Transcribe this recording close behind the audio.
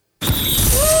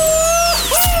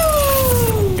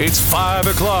It's 5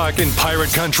 o'clock in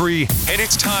Pirate Country, and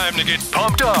it's time to get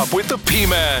pumped up with the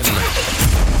P-Man.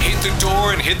 Hit the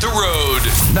door and hit the road.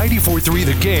 94.3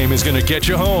 The Game is going to get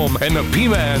you home, and the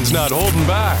P-Man's not holding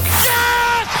back.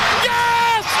 Yes!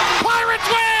 Yes! Pirates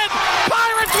win!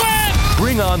 Pirates win!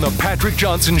 Bring on the Patrick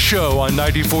Johnson Show on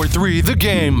 94.3 The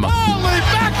Game. Holy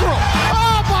mackerel!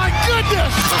 Oh, my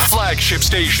goodness! The flagship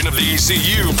station of the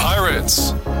ECU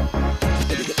Pirates.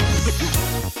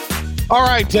 All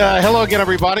right, hello again,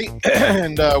 everybody,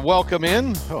 and welcome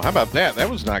in. Oh, how about that? That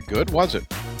was not good, was it?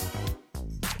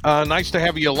 Nice to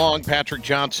have you along. Patrick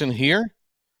Johnson here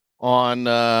on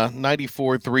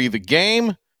 94.3 The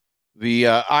Game, the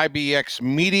IBX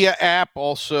Media app.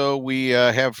 Also, we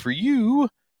have for you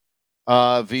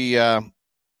the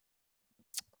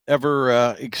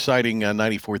ever exciting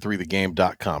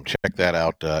 94.3thegame.com. Check that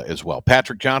out as well.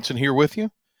 Patrick Johnson here with you.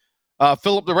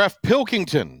 Philip the Ref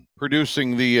Pilkington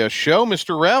producing the show.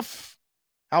 Mr. Ref,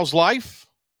 how's life?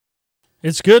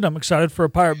 It's good. I'm excited for a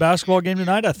Pirate basketball game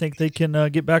tonight. I think they can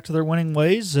get back to their winning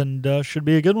ways and should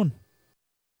be a good one.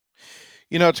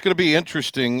 You know, it's going to be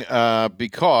interesting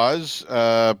because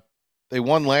they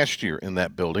won last year in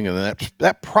that building, and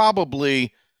that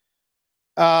probably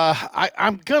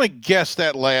I'm going to guess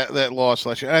that loss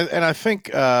last year. And I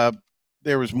think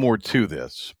there was more to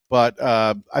this, but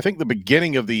I think the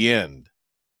beginning of the end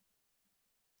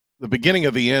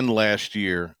last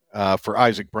year for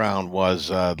Isaac Brown was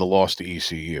the loss to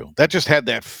ECU. That just had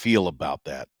that feel about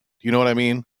that. You know what I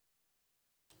mean?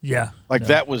 Yeah. Like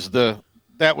that was the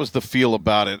feel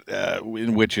about it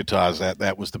in Wichita.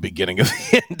 That was the beginning of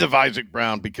the end of Isaac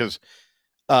Brown because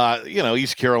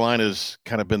East Carolina's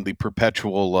kind of been the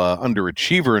perpetual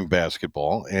underachiever in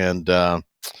basketball, and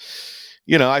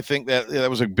I think that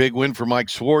was a big win for Mike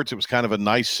Schwartz. It was kind of a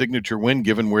nice signature win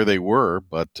given where they were,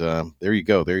 but there you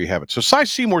go. There you have it. So Cy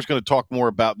Seymour's going to talk more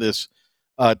about this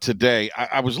today.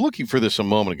 I was looking for this a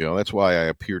moment ago. That's why I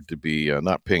appeared to be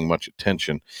not paying much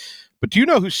attention. But do you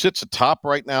know who sits atop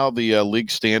right now the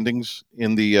league standings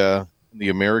in the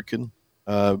American,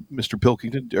 Mr.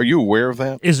 Pilkington? Are you aware of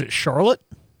that? Is it Charlotte?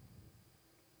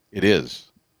 It is.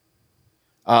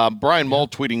 Brian Mull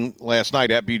tweeting last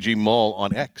night at BG Mull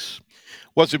on X.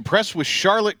 Was impressed with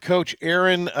Charlotte coach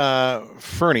Aaron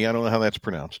Fernie. I don't know how that's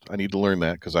pronounced. I need to learn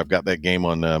that because I've got that game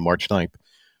on March 9th.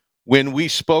 When we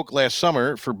spoke last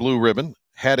summer for Blue Ribbon,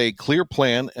 had a clear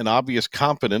plan and obvious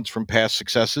confidence from past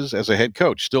successes as a head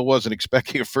coach. Still wasn't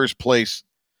expecting a first place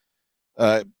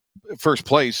in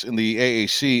the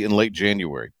AAC in late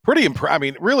January.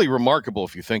 Really remarkable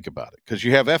if you think about it, because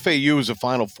you have FAU as a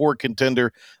Final Four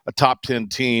contender, a top 10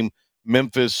 team.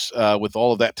 Memphis with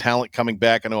all of that talent coming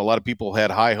back. I know a lot of people had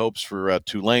high hopes for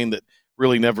Tulane that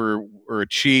really never were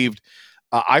achieved.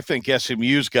 I think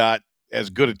SMU's got as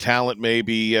good a talent,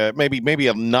 maybe a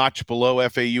notch below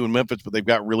FAU and Memphis, but they've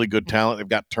got really good talent. They've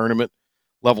got tournament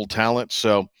level talent.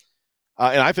 So,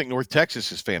 and I think North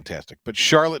Texas is fantastic. But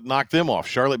Charlotte knocked them off.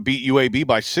 Charlotte beat UAB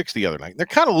by 6 the other night. They're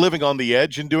kind of living on the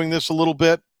edge and doing this a little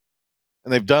bit,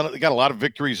 and they got a lot of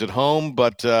victories at home,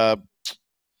 but.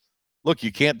 Look,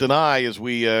 you can't deny as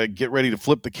we get ready to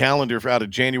flip the calendar out of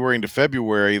January into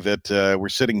February that we're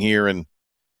sitting here and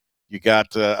you got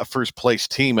a first-place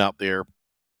team out there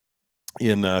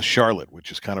in Charlotte,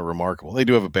 which is kind of remarkable. They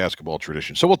do have a basketball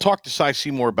tradition. So we'll talk to Cy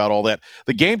Seymour about all that.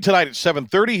 The game tonight at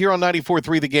 7:30 here on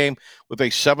 94.3 The Game with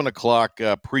a 7 o'clock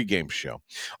pregame show.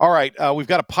 All right, we've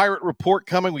got a Pirate Report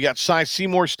coming. We got Cy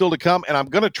Seymour still to come, and I'm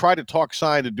going to try to talk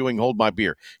Cy into doing Hold My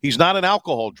Beer. He's not an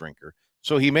alcohol drinker.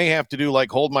 So he may have to do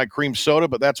like Hold My Cream Soda,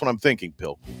 but that's what I'm thinking,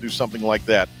 Bill. We'll do something like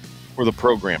that for the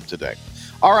program today.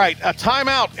 All right, a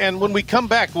timeout, and when we come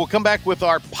back, we'll come back with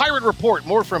our Pirate Report.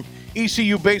 More from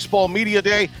ECU Baseball Media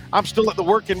Day. I'm still at the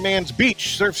Working Man's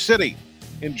Beach, Surf City,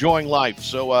 enjoying life.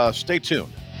 So stay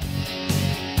tuned.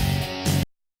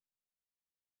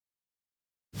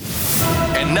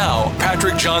 And now,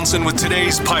 Patrick Johnson with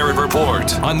today's Pirate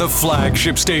Report on the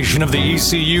flagship station of the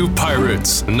ECU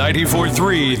Pirates,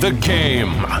 94.3 The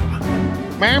Game.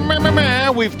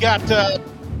 We've got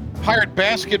Pirate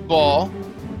basketball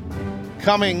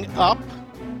coming up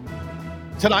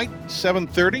tonight,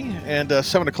 7:30, and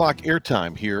 7 o'clock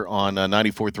airtime here on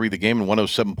 94.3 The Game and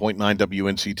 107.9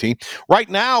 WNCT. Right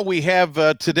now, we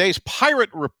have today's Pirate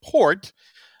Report.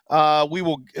 We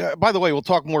will, by the way, we'll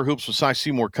talk more hoops with Cy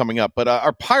Seymour coming up, but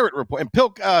our Pirate Report, and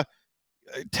Pilk,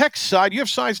 text Cy, do you have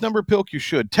Cy's number, Pilk? You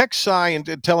should. Text Cy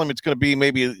and tell him it's going to be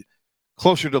maybe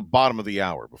closer to the bottom of the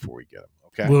hour before we get him,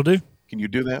 okay? Will do. Can you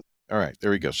do that? All right,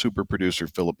 there we go. Super producer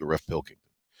Philip the Ref Pilkington.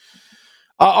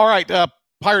 All right,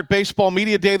 Pirate Baseball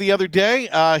Media Day the other day.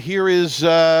 Here is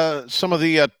some of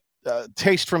the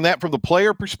taste from that from the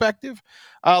player perspective.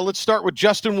 Let's start with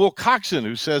Justin Wilcoxon,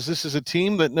 who says this is a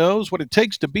team that knows what it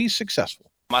takes to be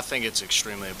successful. I think it's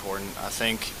extremely important. I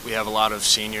think we have a lot of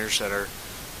seniors that are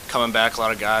coming back, a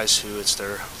lot of guys who it's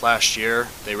their last year.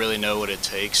 They really know what it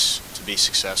takes to be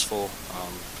successful.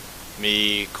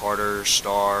 Me, Carter,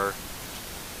 Starr,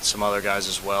 some other guys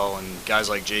as well, and guys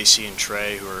like JC and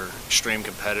Trey who are extreme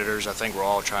competitors. I think we're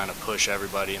all trying to push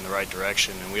everybody in the right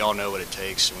direction, and we all know what it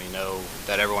takes, and we know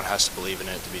that everyone has to believe in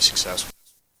it to be successful.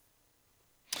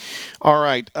 All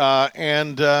right,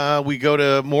 and we go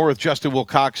to more with Justin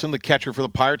Wilcoxon, the catcher for the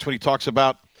Pirates, when he talks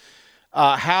about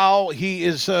how he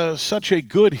is such a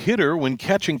good hitter when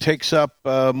catching takes up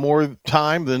more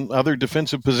time than other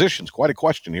defensive positions. Quite a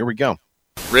question. Here we go.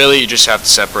 Really, you just have to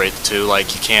separate the two.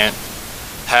 Like, you can't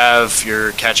have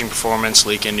your catching performance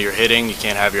leak into your hitting. You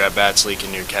can't have your at-bats leak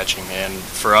into your catching. And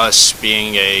for us,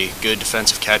 being a good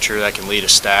defensive catcher that can lead a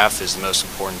staff is the most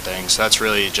important thing. So that's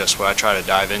really just what I try to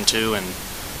dive into, and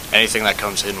anything that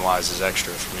comes hidden-wise is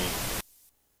extra for me.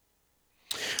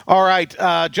 All right,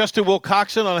 Justin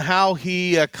Wilcoxon on how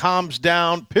he calms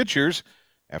down pitchers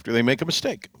after they make a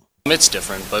mistake. It's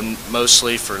different, but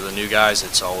mostly for the new guys,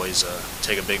 it's always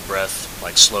take a big breath,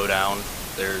 like slow down.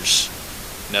 There's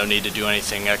no need to do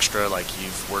anything extra. Like,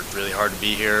 you've worked really hard to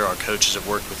be here. Our coaches have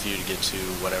worked with you to get to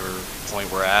whatever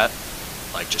point we're at.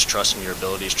 Like, just trusting your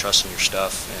abilities, trusting your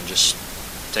stuff, and just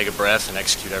take a breath and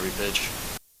execute every pitch.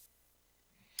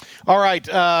 All right,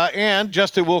 and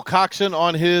Justin Wilcoxon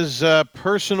on his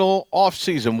personal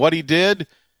offseason, what he did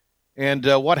and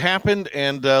what happened,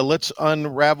 and let's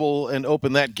unravel and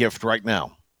open that gift right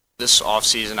now. This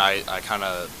offseason, I kind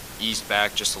of eased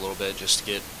back just a little bit just to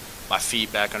get my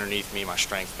feet back underneath me, my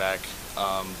strength back.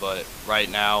 But right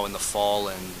now in the fall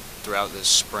and throughout this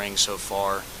spring so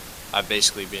far, I've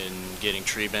basically been getting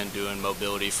treatment, doing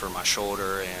mobility for my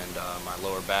shoulder and my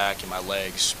lower back and my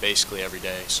legs basically every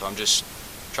day. So I'm just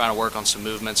trying to work on some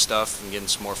movement stuff and getting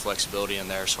some more flexibility in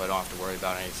there so I don't have to worry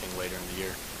about anything later in the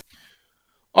year.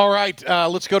 All right,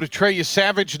 let's go to Trey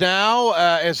Yesavage now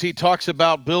as he talks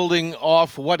about building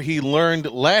off what he learned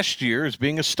last year as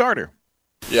being a starter.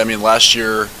 Yeah, I mean, last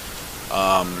year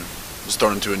was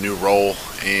thrown into a new role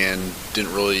and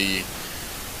didn't really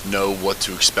know what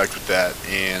to expect with that,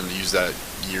 and use that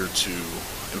year to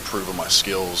improve on my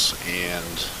skills.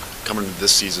 And coming into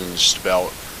this season is just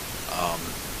about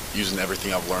using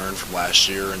everything I've learned from last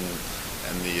year and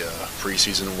the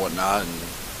preseason and whatnot, and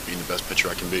being the best pitcher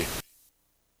I can be.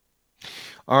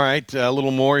 All right, a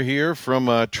little more here from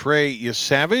Trey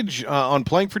Yesavage on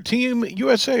playing for Team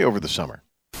USA over the summer.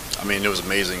 I mean, it was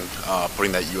amazing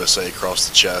putting that USA across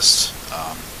the chest.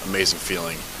 Amazing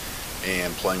feeling,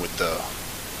 and playing with the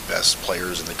best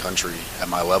players in the country at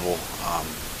my level.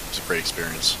 It's a great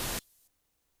experience.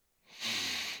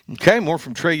 Okay, more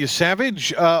from Trey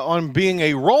Yesavage on being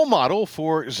a role model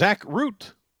for Zach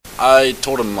Root. I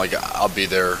told him, like, I'll be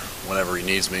there whenever he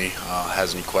needs me.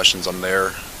 Has any questions, I'm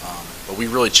there. But we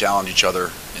really challenge each other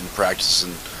in practice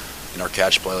and in our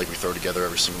catch play, like we throw together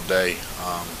every single day.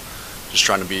 Just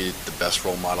trying to be the best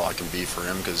role model I can be for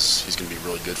him, because he's going to be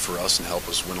really good for us and help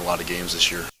us win a lot of games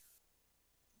this year.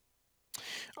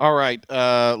 All right,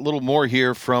 a little more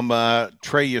here from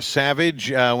Trey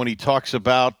Yesavage when he talks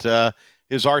about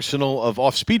his arsenal of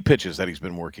off-speed pitches that he's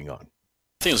been working on.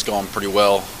 I think it's going pretty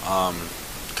well.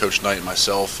 Coach Knight and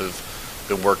myself have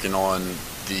been working on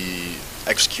the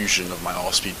execution of my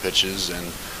off-speed pitches and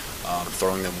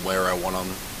throwing them where I want them,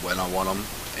 when I want them,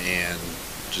 and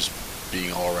just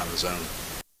being all around the zone.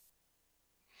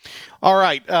 All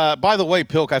right. By the way,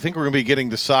 Pilk, I think we're going to be getting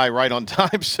to Cy right on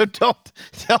time, so don't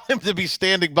tell him to be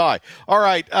standing by. All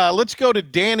right. Let's go to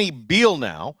Danny Beal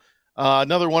now.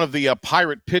 Another one of the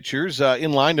Pirate pitchers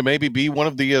in line to maybe be one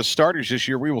of the starters this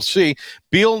year. We will see.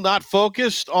 Beal not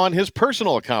focused on his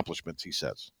personal accomplishments, he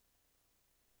says.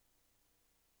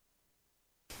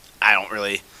 I don't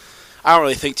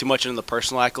really think too much into the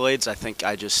personal accolades. I think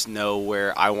I just know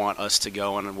where I want us to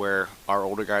go and where our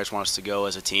older guys want us to go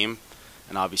as a team.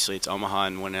 And obviously it's Omaha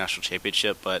and win a national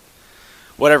championship. But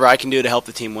whatever I can do to help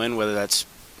the team win, whether that's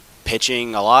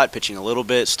pitching a lot, pitching a little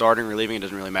bit, starting, relieving, it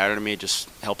doesn't really matter to me. Just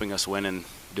helping us win and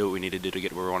do what we need to do to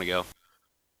get where we want to go.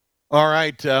 All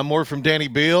right. More from Danny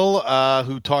Beal,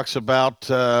 who talks about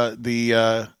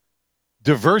the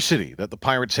diversity that the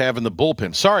Pirates have in the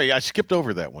bullpen. Sorry, I skipped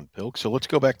over that one, Pilk, so let's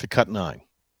go back to cut 9.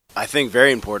 I think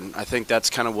very important. I think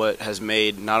that's kind of what has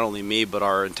made not only me but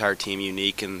our entire team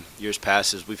unique in years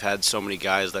past, is we've had so many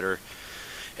guys that are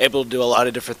able to do a lot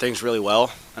of different things really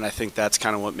well, and I think that's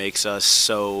kind of what makes us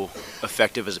so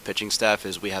effective as a pitching staff,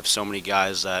 is we have so many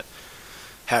guys that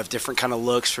have different kind of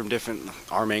looks from different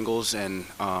arm angles, and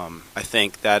I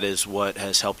think that is what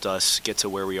has helped us get to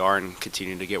where we are and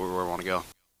continue to get where we want to go.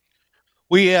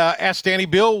 We asked Danny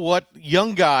Beal what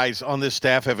young guys on this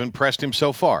staff have impressed him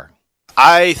so far.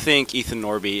 I think Ethan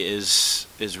Norby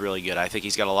is really good. I think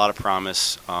he's got a lot of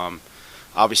promise.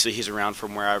 Obviously, he's around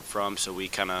from where I'm from, so we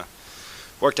kind of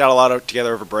worked out a lot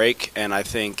together over break, and I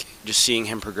think just seeing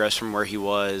him progress from where he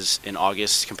was in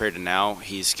August compared to now,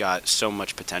 he's got so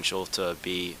much potential to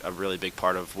be a really big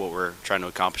part of what we're trying to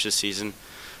accomplish this season.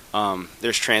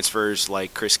 There's transfers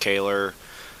like Chris Kaler,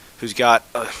 who's got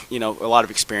a lot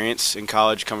of experience in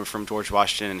college coming from George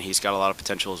Washington, and he's got a lot of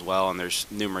potential as well, and there's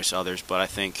numerous others, but I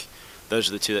think those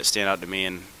are the two that stand out to me,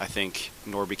 and I think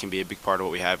Norby can be a big part of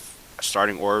what we have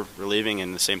starting or relieving,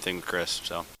 and the same thing with Chris.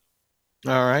 So.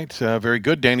 All right, very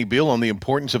good. Danny Beal on the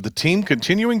importance of the team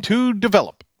continuing to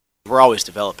develop. We're always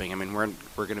developing. I mean, we're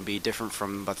going to be different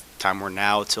from the time we're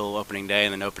now till opening day,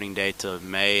 and then opening day to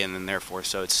May, and then therefore.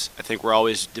 So I think we're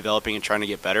always developing and trying to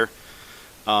get better.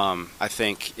 I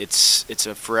think it's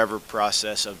a forever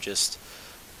process of just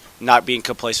not being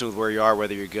complacent with where you are,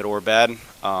 whether you're good or bad.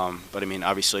 But I mean,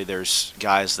 obviously, there's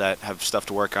guys that have stuff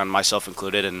to work on, myself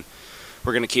included, and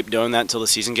we're going to keep doing that until the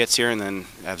season gets here, and then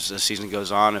as the season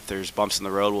goes on, if there's bumps in the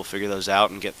road, we'll figure those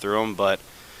out and get through them. But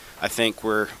I think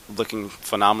we're looking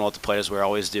phenomenal at the plate, as we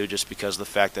always do, just because of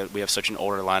the fact that we have such an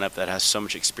older lineup that has so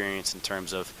much experience in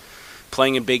terms of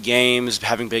playing in big games,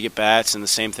 having big at-bats, and the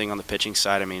same thing on the pitching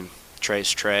side. I mean, Trey's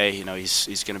Trey.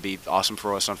 He's going to be awesome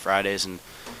for us on Fridays, and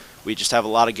we just have a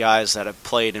lot of guys that have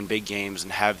played in big games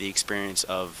and have the experience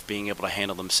of being able to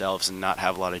handle themselves and not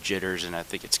have a lot of jitters, and I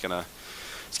think it's going to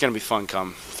be fun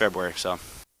come February. So.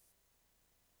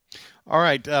 All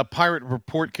right, Pirate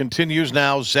Report continues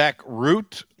now. Zach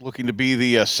Root looking to be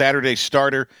the Saturday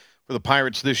starter for the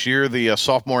Pirates this year, the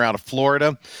sophomore out of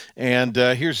Florida. And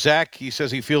here's Zach. He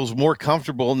says he feels more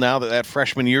comfortable now that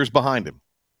freshman year's behind him.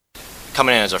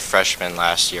 Coming in as a freshman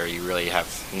last year, you really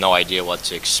have no idea what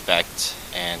to expect.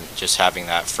 And just having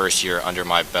that first year under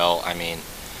my belt, I mean,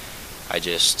 I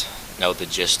just know the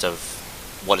gist of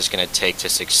what it's going to take to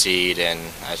succeed, and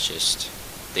that's just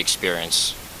the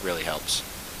experience really helps.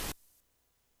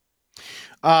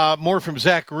 More from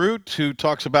Zach Root, who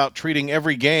talks about treating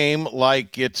every game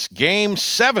like it's Game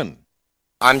 7.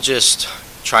 I'm just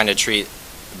trying to treat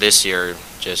this year,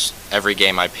 just every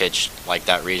game I pitch like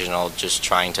that regional, just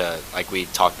trying to, like we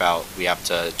talked about, we have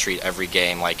to treat every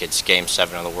game like it's Game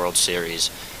 7 of the World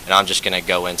Series. And I'm just going to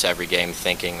go into every game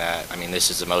thinking that, I mean, this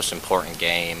is the most important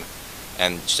game,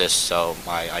 and just so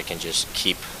I can just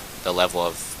keep the level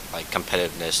of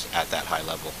competitiveness at that high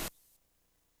level.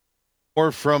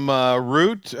 Or from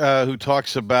Root, who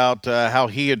talks about how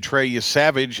he and Trey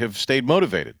Savage have stayed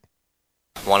motivated.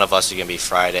 One of us is going to be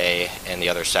Friday and the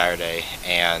other Saturday,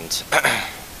 and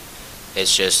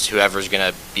it's just whoever's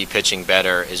going to be pitching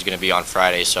better is going to be on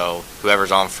Friday. So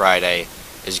whoever's on Friday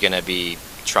is going to be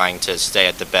trying to stay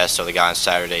at the best, so the guy on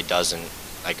Saturday doesn't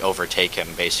overtake him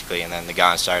basically, and then the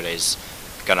guy on Saturday is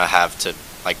going to have to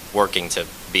working to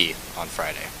be on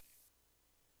Friday.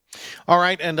 All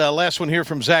right, and last one here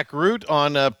from Zach Root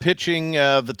on pitching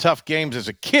the tough games as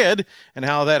a kid and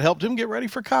how that helped him get ready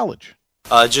for college.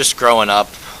 Just growing up,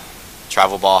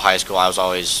 travel ball, high school, I was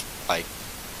always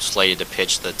slated to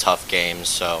pitch the tough games,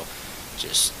 so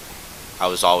just I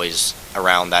was always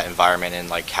around that environment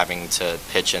and having to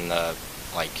pitch in the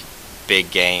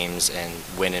big games and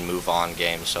win and move on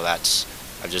games. So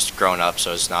I've just grown up,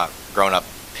 so it's not grown up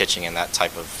pitching in that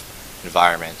type of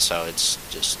environment, so it's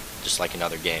just like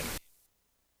another game.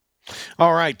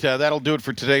 All right, that'll do it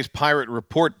for today's Pirate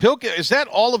Report. Pilka, is that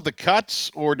all of the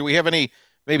cuts, or do we have any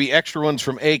maybe extra ones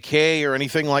from AK or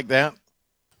anything like that?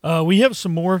 We have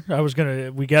some more.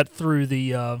 We got through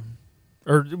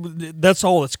that's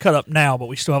all that's cut up now, but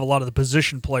we still have a lot of the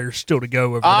position players still to go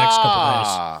over the next couple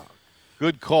of days.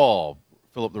 Good call,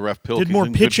 Philip the Ref Pilkington. Did more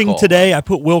pitching today. I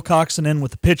put Wilcoxon in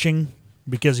with the pitching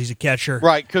because he's a catcher.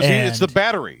 Right, because it's the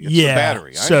battery. It's the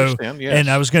battery. I understand. Yes, and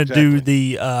I was going to do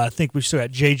the, I think we still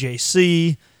got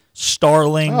JJC,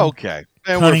 Starling. Okay.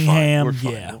 Cunningham. We're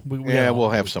fine. We'll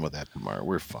have some of that tomorrow.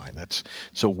 We're fine. It's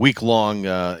a week-long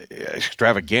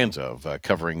extravaganza of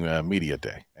covering Media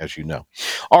Day, as you know.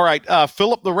 All right,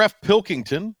 Philip the Ref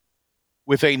Pilkington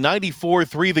with a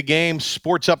 94.3 The Game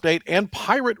sports update and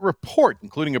Pirate Report,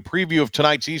 including a preview of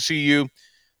tonight's ECU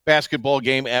basketball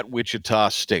game at Wichita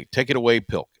State. Take it away,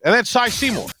 Pilk. And then Cy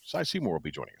Seymour. Cy Seymour will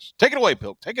be joining us. Take it away,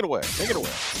 Pilk. Take it away. Take it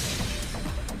away.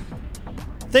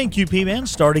 Thank you, P-Man.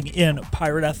 Starting in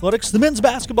Pirate Athletics, the men's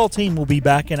basketball team will be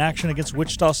back in action against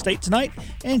Wichita State tonight,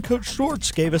 and Coach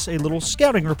Schwartz gave us a little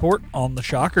scouting report on the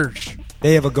Shockers.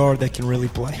 they have a guard that can really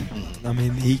play. I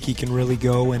mean, he can really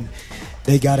go, and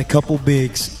they got a couple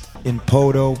bigs in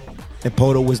Poto, and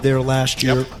Poto was there last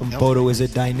year. And Poto is a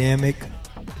dynamic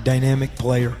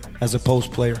player as a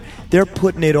post player. They're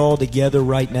putting it all together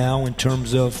right now in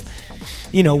terms of,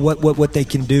 what they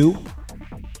can do.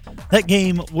 That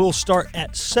game will start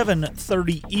at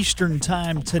 7:30 Eastern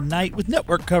Time tonight, with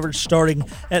network coverage starting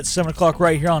at 7 o'clock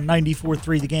right here on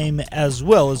 94.3 The Game, as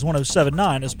well as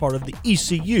 107.9 as part of the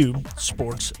ECU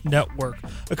Sports Network.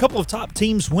 A couple of top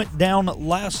teams went down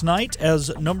last night as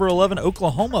number 11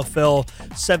 Oklahoma fell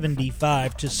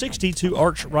 75-60 to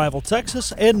arch rival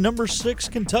Texas, and number 6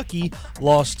 Kentucky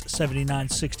lost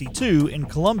 79-62 in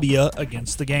Columbia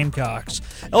against the Gamecocks.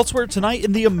 Elsewhere tonight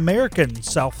in the American,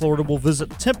 South Florida will visit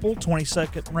Temple.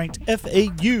 22nd ranked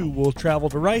FAU will travel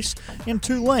to Rice, and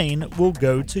Tulane will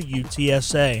go to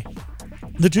UTSA.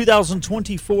 The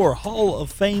 2024 Hall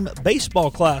of Fame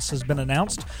baseball class has been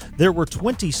announced. There were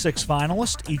 26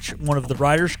 finalists. Each one of the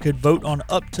writers could vote on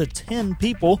up to 10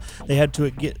 people. They had to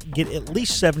get at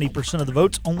least 70% of the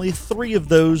votes. Only 3 of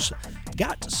those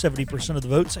got 70% of the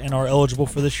votes and are eligible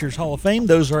for this year's Hall of Fame.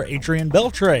 Those are Adrian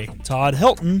Beltre, Todd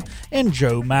Helton, and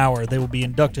Joe Mauer. They will be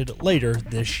inducted later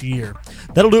this year.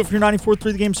 That'll do it for your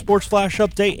 94.3 The Game Sports Flash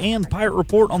Update and Pirate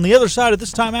Report. On the other side of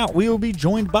this timeout, we will be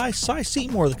joined by Cy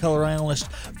Seymour, the color analyst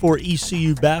for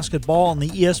ECU basketball on the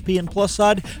ESPN Plus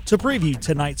side, to preview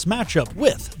tonight's matchup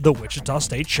with the Wichita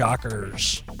State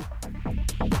Shockers.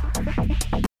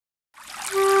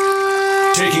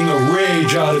 Taking the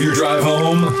rage out of your drive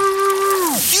home.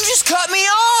 You just cut me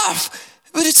off!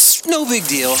 But it's no big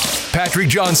deal. Patrick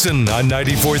Johnson on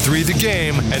 94.3 The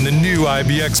Game and the new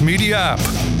IBX Media app.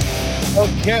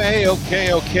 Okay.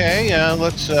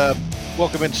 Let's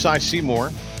welcome in Cy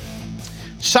Seymour.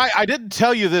 Cy, I didn't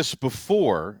tell you this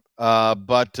before,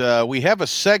 but we have a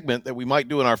segment that we might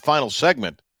do in our final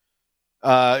segment.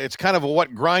 It's kind of a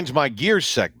what grinds my gears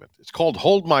segment. It's called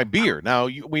Hold My Beer. Now,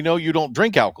 we know you don't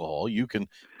drink alcohol. You can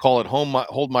call it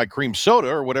Hold My Cream Soda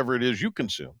or whatever it is you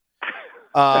consume.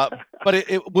 But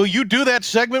will you do that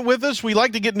segment with us? We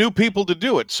like to get new people to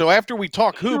do it. So after we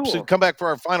talk hoops and come back for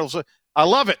our finals, I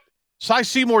love it. Cy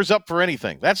Seymour's up for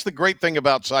anything. That's the great thing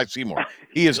about Cy Seymour.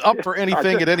 He is up for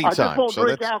anything at any time. I just won't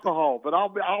drink alcohol, but I'll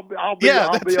be I'll be right.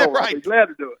 I'll be glad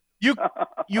to do it.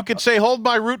 You could say hold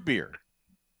my root beer.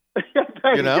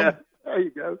 There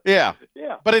you go. Yeah.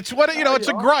 But it's it's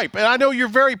a gripe, and I know you're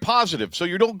very positive, so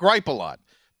you don't gripe a lot.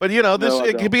 But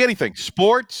it could be anything: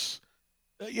 sports,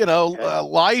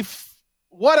 life,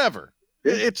 whatever.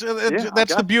 That's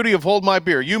the beauty of Hold My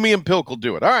Beer. You, me, and Pilk will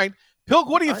do it. All right. Pilk,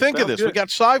 what do you think of this? Good. We got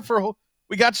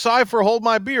Cy for Hold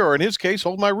My Beer, or in his case,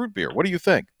 Hold My Root Beer. What do you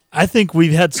think? I think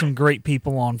we've had some great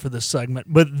people on for this segment,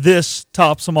 but this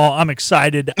tops them all. I'm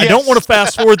excited. Yes. I don't want to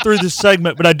fast forward through this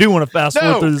segment, but I do want to fast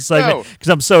forward through this segment because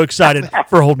I'm so excited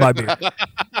for Hold My Beer.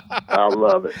 I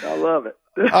love it.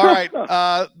 All right.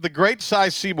 The great Cy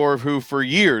Seymour, who for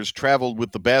years traveled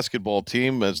with the basketball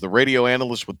team as the radio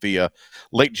analyst with the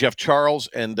late Jeff Charles,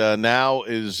 and now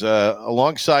is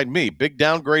alongside me. Big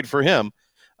downgrade for him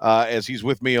as he's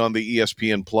with me on the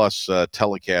ESPN Plus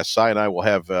telecast. Cy and I will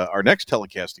have our next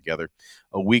telecast together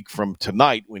a week from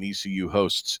tonight when ECU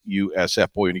hosts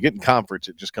USF. Boy, when you get in conference,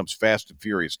 it just comes fast and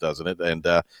furious, doesn't it? And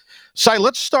Cy,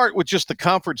 let's start with just the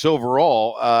conference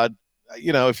overall.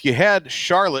 If you had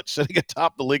Charlotte sitting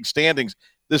atop the league standings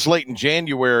this late in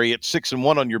January at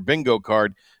 6-1 on your bingo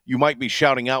card, you might be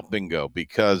shouting out bingo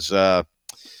because,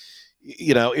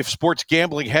 if sports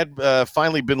gambling had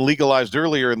finally been legalized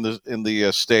earlier in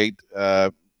the state,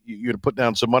 you'd have put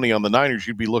down some money on the Niners.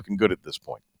 You'd be looking good at this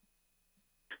point.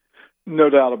 No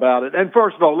doubt about it. And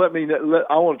first of all, I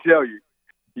want to tell you,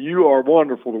 you are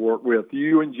wonderful to work with.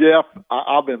 You and Jeff,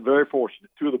 I've been very fortunate,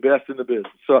 2 of the best in the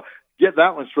business. So get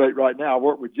that one straight right now. I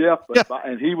work with Jeff,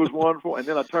 and he was wonderful. And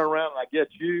then I turn around and I get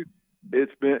you. It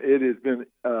has been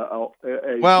a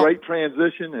great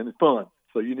transition and fun.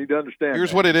 So you need to understand.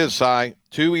 Here's what it is, Cy.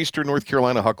 2 Eastern North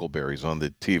Carolina Huckleberries on the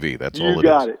TV. That's all it is. You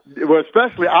got it. Well,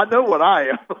 especially, I know what I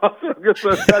am.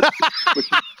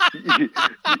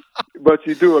 but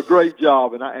you do a great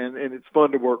job, and it's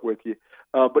fun to work with you.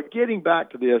 But getting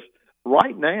back to this,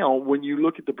 right now, when you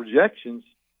look at the projections,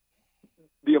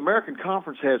 the American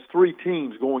Conference has 3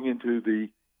 teams going into the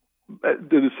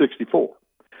 64.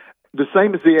 The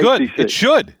same as the Good. ACC. It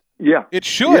should. Yeah. It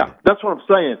should. Yeah, that's what I'm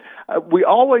saying. We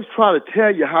always try to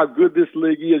tell you how good this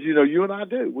league is. You and I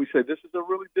do. We say this is a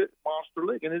really big monster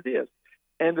league, and it is.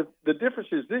 And the difference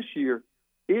is this year,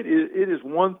 it is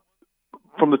one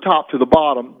from the top to the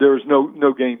bottom. There is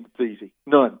no game that's easy,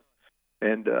 none.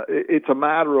 And it's a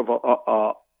matter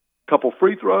of couple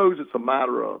free throws. It's a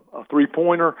matter of a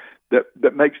three-pointer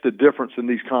that makes the difference in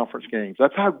these conference games.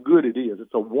 That's how good it is.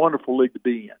 It's a wonderful league to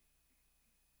be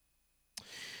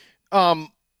in.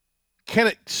 Can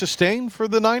it sustain for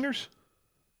the Niners?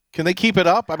 Can they keep it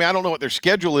up? I mean, I don't know what their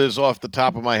schedule is off the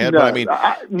top of my head, but I mean,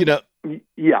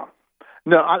 Yeah.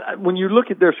 No, when you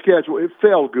look at their schedule, it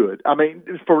fell good. I mean,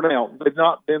 for now, they've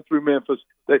not been through Memphis,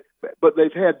 but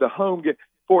they've had the home game.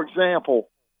 For example,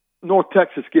 North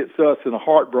Texas gets us in a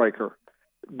heartbreaker.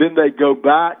 Then they go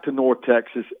back to North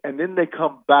Texas, and then they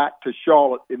come back to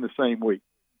Charlotte in the same week,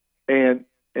 and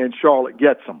Charlotte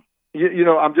gets them. You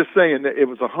know, I'm just saying that it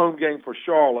was a home game for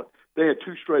Charlotte. They had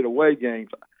 2 straight away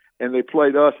games, and they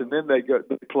played us, and then they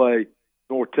play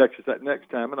North Texas that next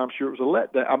time, and I'm sure it was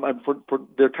a letdown.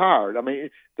 They're tired. I mean,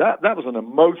 that was an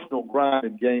emotional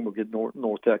grinding game against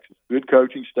North Texas. Good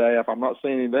coaching staff. I'm not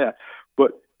saying any of that,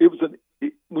 but it was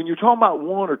when you're talking about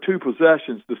 1 or 2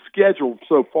 possessions, the schedule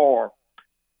so far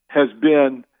has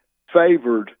been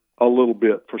favored a little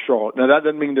bit for Charlotte. Now that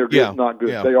doesn't mean they're good, not good.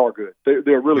 Yeah. They are good.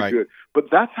 They're really good. But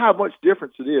that's how much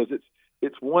difference it is.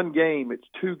 It's one game. It's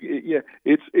 2. Yeah.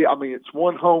 It's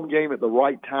one home game at the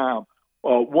right time.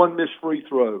 1 missed free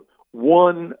throw,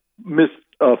 1 missed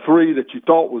 3 that you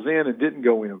thought was in and didn't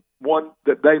go in, 1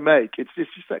 that they make. It's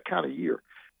just that kind of year.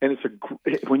 And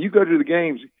when you go to the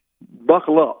games,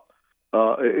 buckle up.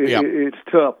 It's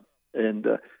tough. And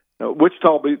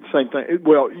Wichita will be the same thing.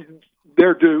 Well,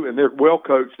 they're due, and they're well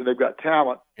coached, and they've got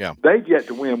talent. Yeah. They get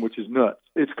to win, which is nuts.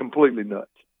 It's completely nuts.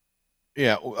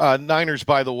 Yeah. Niners,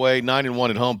 by the way,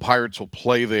 9-1 at home. Pirates will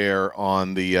play there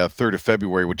on the 3rd of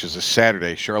February, which is a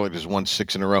Saturday. Charlotte has won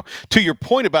 6 in a row. To your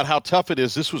point about how tough it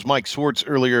is, this was Mike Swartz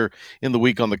earlier in the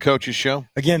week on the Coaches Show.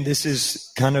 Again, this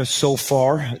is kind of so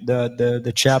far.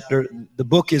 The chapter, the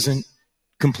book isn't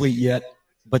complete yet,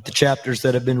 but the chapters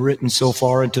that have been written so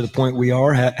far and to the point we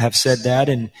are have said that,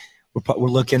 and we're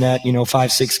looking at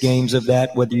 5-6 games of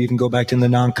that. Whether you can go back to the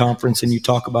non-conference and you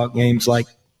talk about games like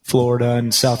Florida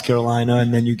and South Carolina,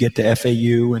 and then you get to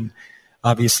FAU and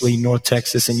obviously North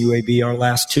Texas and UAB, our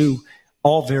last 2,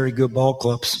 all very good ball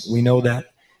clubs. We know that,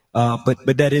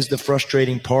 but that is the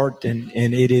frustrating part, and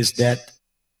it is that.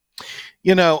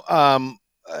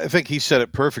 I think he said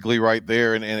it perfectly right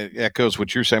there, and it echoes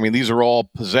what you're saying. I mean, these are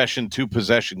all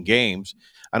two-possession games.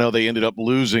 I know they ended up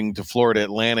losing to Florida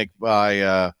Atlantic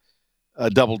by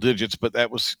double digits, but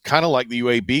that was kind of like the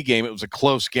UAB game. It was a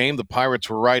close game. The Pirates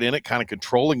were right in it, kind of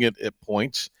controlling it at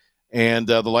points, and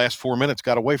the last 4 minutes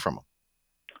got away from them.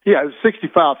 Yeah, it was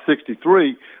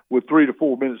 65-63 with 3 to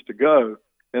 4 minutes to go,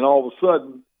 and all of a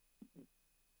sudden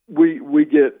we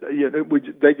get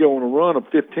they go on a run of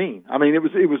 15. I mean, it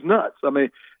was nuts. I mean,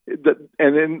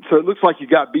 and then so it looks like you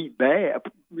got beat bad,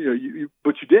 but you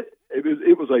didn't.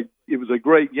 It was a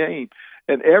great game.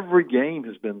 And every game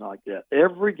has been like that.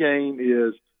 Every game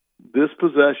is this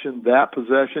possession, that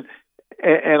possession.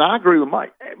 And I agree with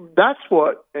Mike. That's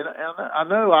what, and I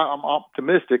know I'm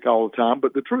optimistic all the time,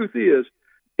 but the truth is,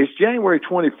 it's January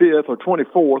 25th or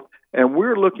 24th, and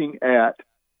we're looking at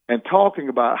and talking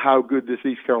about how good this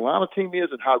East Carolina team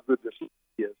is and how good this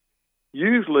is.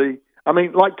 Usually, I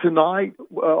mean, like tonight,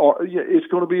 it's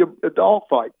going to be a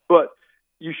dogfight, but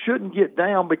you shouldn't get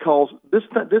down because this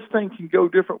thing can go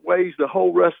different ways the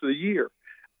whole rest of the year.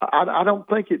 I don't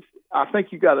think it's. I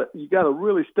think you got to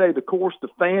really stay the course. The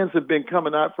fans have been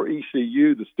coming out for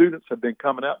ECU. The students have been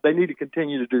coming out. They need to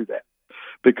continue to do that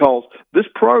because this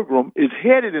program is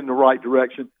headed in the right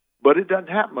direction, but it doesn't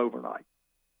happen overnight.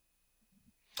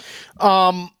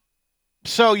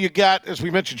 So you got, as we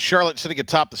mentioned, Charlotte sitting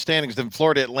atop the standings, then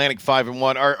Florida Atlantic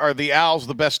 5-1. Are the Owls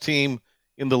the best team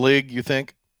in the league, you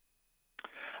think?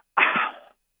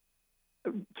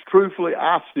 Truthfully,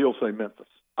 I still say Memphis.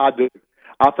 I do.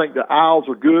 I think the Owls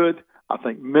are good. I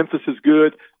think Memphis is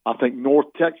good. I think North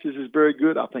Texas is very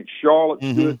good. I think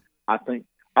Charlotte's good. I think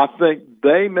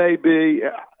they may be.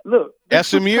 Look,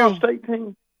 SMU State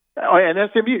team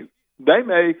and SMU. They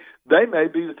may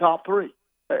be the top 3.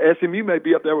 SMU may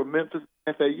be up there with Memphis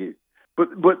and FAU.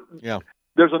 But yeah,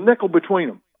 there's a nickel between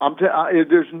them.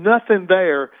 There's nothing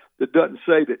there that doesn't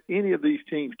say that any of these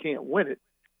teams can't win it.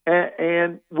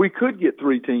 And we could get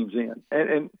 3 teams in,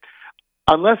 and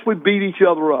unless we beat each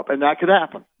other up, and that could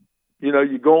happen.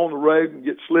 You go on the road and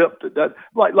get slipped. That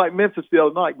like Memphis the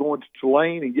other night going to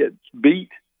Tulane and get beat.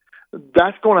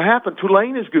 That's going to happen.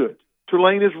 Tulane is good.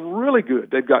 Tulane is really good.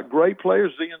 They've got great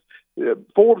players.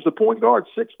 Forbes, the point guard,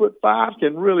 6'5",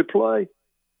 can really play.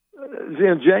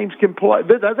 Then James can play.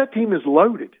 That team is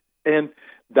loaded, and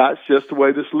that's just the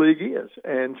way this league is.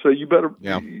 And so you got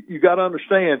to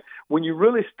understand when you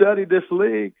really study this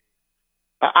league.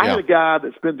 I had a guy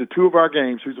that's been to 2 of our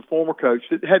games who's a former coach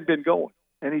that had been going.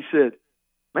 and he said,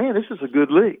 man, this is a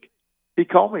good league. He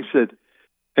called me and said,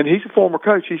 and he's a former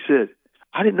coach, he said,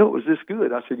 I didn't know it was this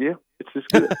good. I said, yeah, it's this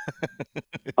good.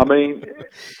 I mean,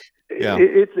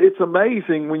 it's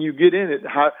amazing when you get in it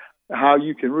how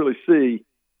you can really see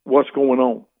what's going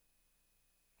on.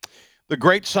 The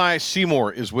great Cy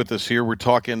Seymour is with us here. We're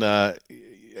talking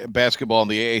basketball in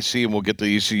the AAC, and we'll get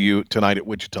to ECU tonight at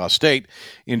Wichita State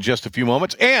in just a few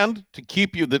moments. And to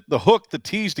keep you, the hook, the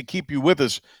tease to keep you with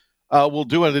us, we'll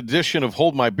do an edition of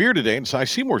Hold My Beer today, and Cy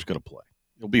Seymour's going to play.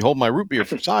 He'll be Hold My Root Beer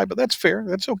for Cy, but that's fair.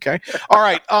 That's okay. All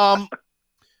right.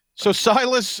 So,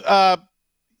 Silas,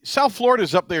 South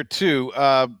Florida's up there, too.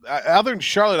 Other than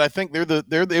Charlotte, I think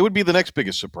they would be the next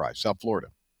biggest surprise, South Florida.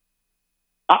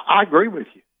 I agree with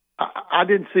you. I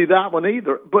didn't see that one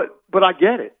either, but I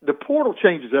get it. The portal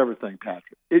changes everything,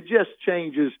 Patrick. It just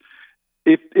changes.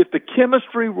 If the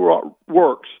chemistry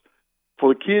works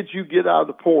for the kids you get out of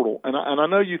the portal, and I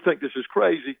know you think this is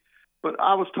crazy, but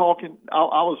I was talking. I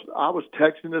was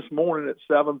texting this morning at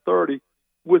 7:30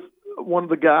 with one of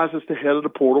the guys that's the head of the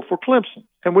portal for Clemson,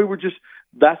 and we were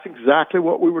that's exactly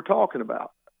what we were talking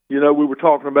about. We were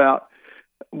talking about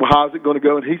how's it going to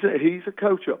go, and he's a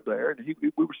coach up there, and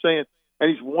we were saying. And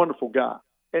he's a wonderful guy.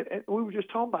 And we were just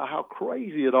talking about how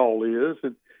crazy it all is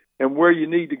and where you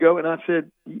need to go. And I said,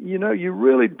 you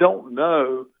really don't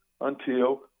know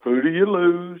until who do you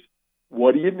lose,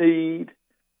 what do you need.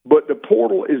 But the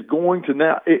portal is going to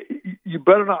now you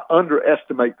better not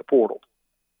underestimate the portal.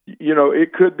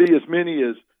 It could be as many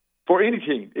as, for any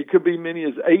team, it could be many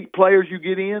as 8 players you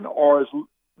get in or as,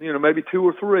 maybe 2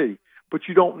 or 3. But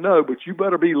you don't know. But you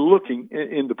better be looking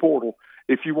in the portal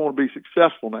if you want to be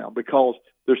successful now, because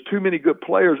there's too many good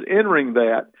players entering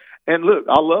that. And look,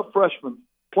 I love freshman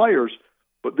players,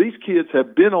 but these kids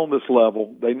have been on this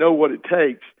level. They know what it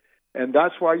takes, and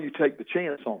that's why you take the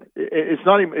chance on it.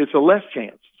 It's a less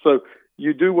chance. So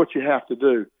you do what you have to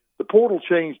do. The portal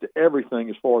changed everything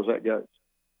as far as that goes.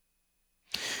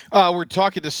 We're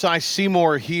talking to Cy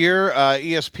Seymour here,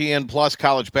 ESPN Plus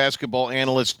college basketball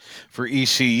analyst for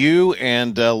ECU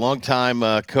and longtime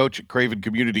coach at Craven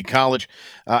Community College,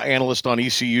 analyst on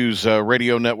ECU's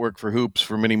radio network for hoops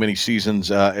for many, many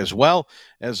seasons as well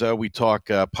as we talk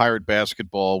Pirate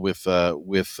basketball with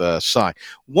Cy.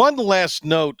 One last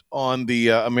note on the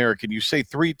American. You say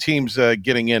 3 teams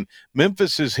getting in.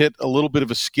 Memphis has hit a little bit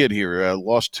of a skid here,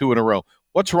 lost 2 in a row.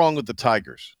 What's wrong with the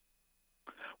Tigers?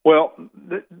 Well,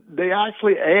 they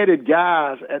actually added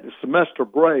guys at the semester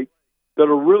break that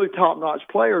are really top-notch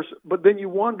players, but then you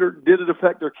wonder, did it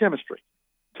affect their chemistry?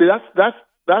 See,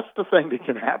 that's the thing that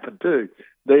can happen too.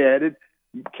 They added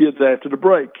kids after the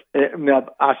break. Now,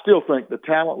 I still think the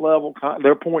talent level,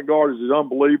 their point guard is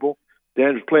unbelievable.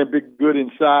 Dan's playing good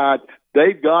inside.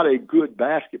 They've got a good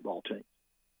basketball team,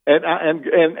 and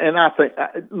I think,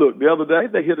 look, the other day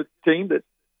they hit a team that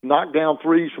knock down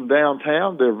threes from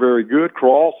downtown. They're very good.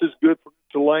 Cross is good for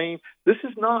Tulane. This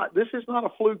is not a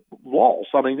fluke loss.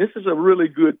 I mean, this is a really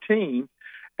good team,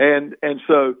 and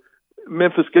so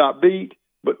Memphis got beat.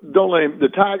 But don't let the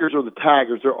Tigers are the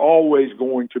Tigers. They're always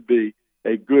going to be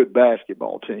a good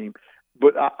basketball team.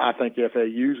 But I think FAU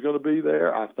is going to be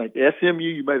there. I think SMU.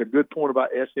 You made a good point about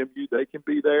SMU. They can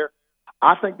be there.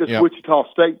 I think this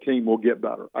Wichita State team will get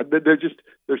better.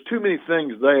 There's too many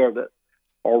things there that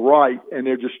are right, and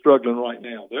they're just struggling right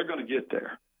now. They're going to get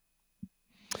there.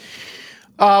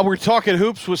 We're talking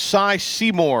hoops with Cy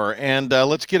Seymour, and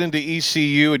let's get into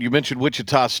ECU. And you mentioned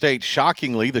Wichita State.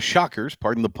 Shockingly, the Shockers,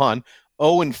 pardon the pun,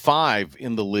 0-5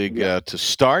 in the league to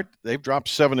start. They've dropped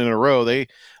 7 in a row. They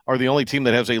are the only team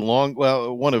that has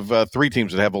one of 3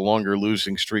 teams that have a longer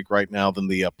losing streak right now than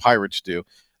the Pirates do.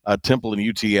 Temple and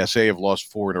UTSA have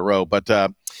lost 4 in a row, but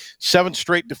 7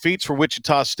 straight defeats for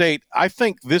Wichita State. I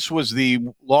think this was the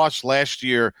loss last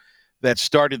year that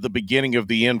started the beginning of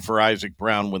the end for Isaac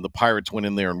Brown when the Pirates went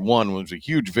in there and won. It was a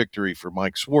huge victory for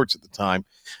Mike Schwartz at the time.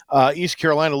 East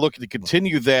Carolina looking to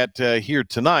continue that here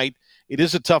tonight. It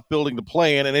is a tough building to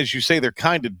play in, and as you say, they're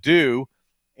kind of due.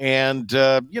 And,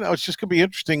 it's just going to be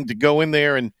interesting to go in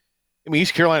there. And,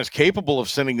 East Carolina is capable of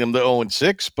sending them to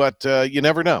 0-6, but you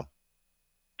never know.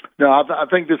 No, I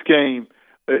think this game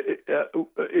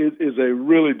is a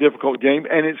really difficult game,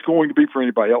 and it's going to be for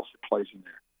anybody else that plays in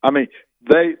there. I mean,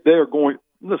 they are going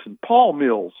 – listen, Paul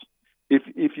Mills,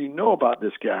 if you know about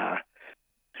this guy,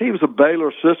 he was a Baylor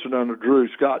assistant under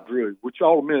Scott Drew, which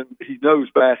all men he knows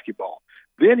basketball.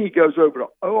 Then he goes over to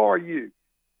ORU,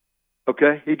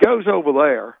 okay? He goes over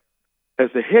there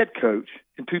as the head coach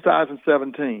in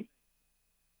 2017.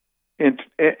 And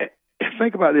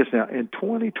think about this now. In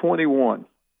 2021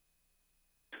 –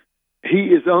 he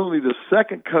is only the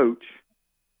second coach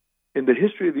in the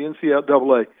history of the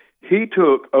NCAA. he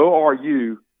took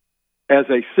ORU as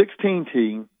a 16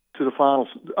 team to the finals.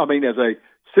 I mean, as a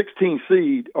 16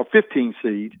 seed or 15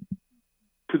 seed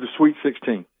to the Sweet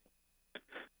 16.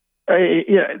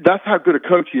 Yeah, that's how good a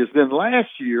coach he is. Then last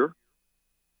year,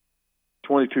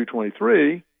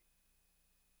 22-23,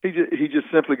 he just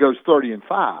simply goes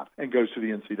 30-5 and goes to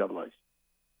the NCAA.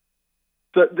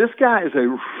 So this guy is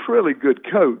a really good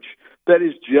coach that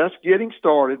is just getting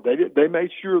started. They made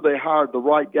sure they hired the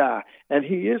right guy, and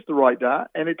he is the right guy.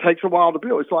 And it takes a while to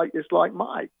build. It's like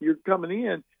Mike. You're coming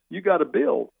in, you got to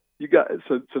build.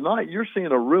 So tonight you're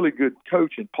seeing a really good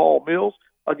coach in Paul Mills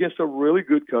against a really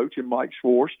good coach in Mike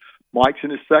Schwartz. Mike's in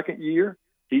his second year.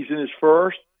 He's in his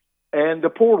first. And the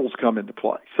portals come into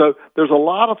play. So there's a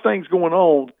lot of things going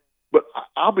on, but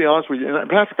I'll be honest with you, and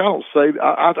Patrick, I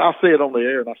say it on the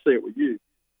air and I say it with you.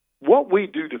 What we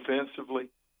do defensively,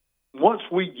 once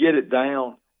we get it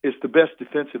down, it's the best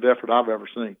defensive effort I've ever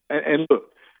seen. And look,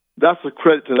 that's a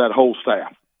credit to that whole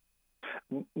staff.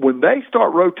 When they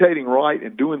start rotating right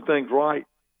and doing things right,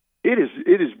 it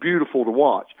is beautiful to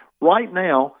watch. Right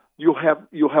now, you'll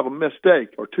have a mistake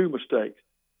or two mistakes,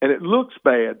 and it looks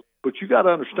bad. But you got to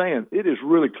understand, it is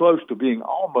really close to being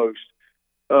almost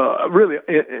really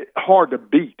hard to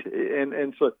beat.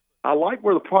 And so I like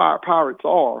where the Pirates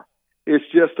are. It's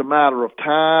just a matter of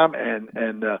time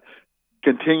and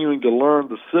continuing to learn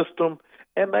the system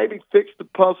and maybe fix the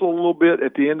puzzle a little bit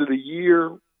at the end of the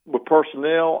year with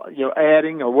personnel,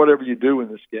 adding or whatever you do in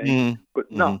this game. Mm-hmm.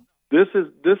 But no, this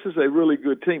is a really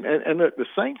good team. And the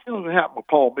same thing that happened with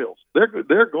Paul Mills.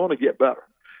 They're going to get better.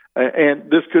 And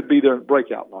this could be their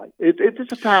breakout night.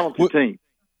 It's a talented team.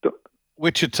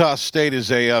 Wichita State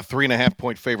is a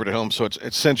 3.5-point favorite at home, so it's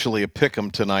essentially a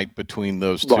pick-em tonight between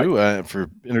those two for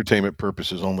entertainment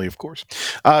purposes only, of course.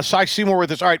 Cy Seymour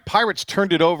with us. All right, Pirates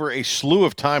turned it over a slew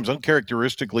of times,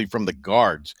 uncharacteristically from the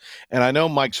guards. And I know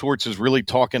Mike Schwartz is really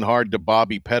talking hard to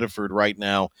Bobby Pettiford right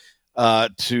now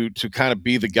to kind of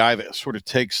be the guy that sort of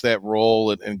takes that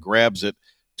role and grabs it.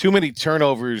 Too many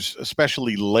turnovers,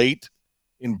 especially late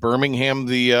in Birmingham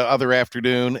the other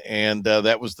afternoon, and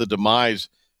that was the demise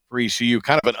for ECU.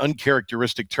 Kind of an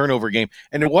uncharacteristic turnover game.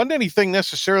 And it wasn't anything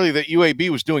necessarily that UAB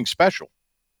was doing special.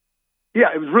 Yeah,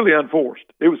 it was really unforced.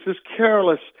 It was just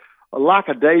careless,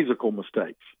 lackadaisical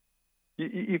mistakes.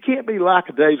 You can't be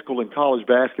lackadaisical in college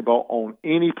basketball on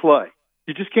any play.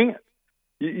 You just can't.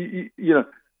 You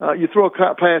throw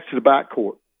a pass to the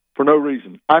backcourt for no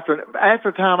reason. After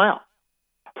a timeout,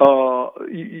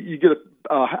 you get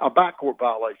a backcourt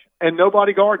violation, and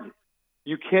nobody guarding you.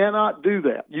 You cannot do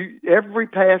that. Every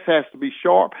pass has to be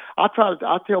sharp. I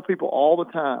tell people all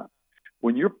the time,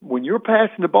 when you're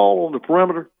passing the ball on the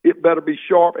perimeter, it better be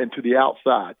sharp and to the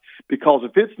outside, because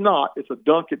if it's not, it's a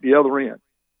dunk at the other end.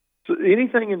 So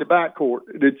anything in the backcourt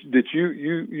that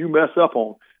you mess up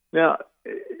on. Now,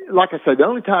 like I said, the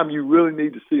only time you really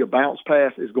need to see a bounce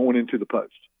pass is going into the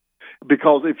post,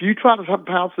 because if you try to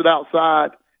bounce it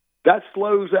outside, that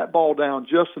slows that ball down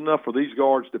just enough for these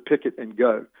guards to pick it and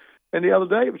go. And the other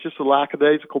day, it was just a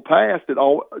lackadaisical pass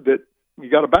that you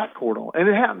got a backcourt on. And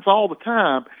it happens all the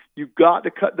time. You've got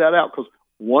to cut that out, because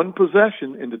one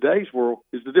possession in today's world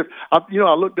is the difference.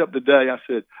 I looked up today. I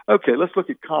said, okay, let's look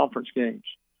at conference games.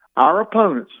 Our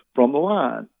opponents from the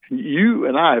line, you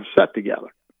and I have sat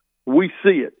together. We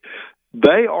see it.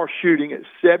 They are shooting at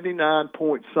 79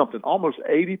 point something, almost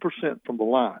 80% from the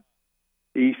line.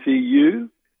 ECU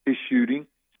is shooting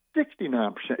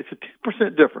 69%. It's a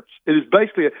 10% difference. It is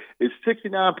basically it's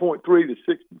 69.3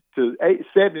 to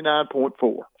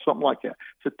 79.4, something like that.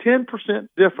 It's a 10%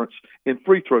 difference in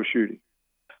free throw shooting.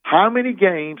 How many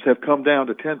games have come down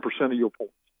to 10% of your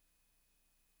points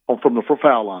from the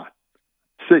foul line?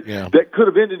 See, that could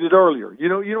have ended it earlier. You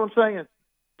know what I'm saying?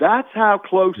 That's how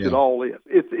close it all is.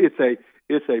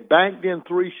 It's a banked in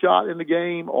three shot in the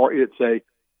game, or it's a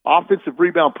offensive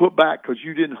rebound put back because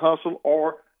you didn't hustle,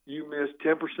 or you missed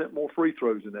 10% more free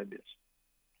throws than they missed.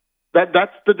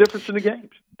 That's the difference in the games.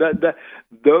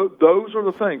 Those are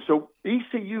the things. So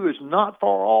ECU is not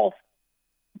far off,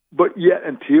 but yet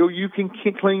until you can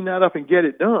clean that up and get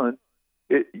it done,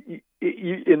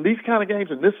 in these kind of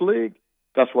games in this league,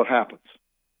 that's what happens.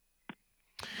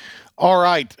 All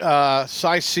right,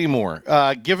 Cy Seymour,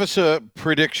 give us a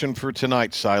prediction for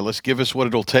tonight, Silas. Give us what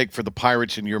it'll take for the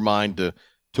Pirates in your mind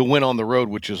to win on the road,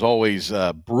 which is always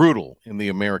brutal in the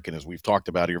American, as we've talked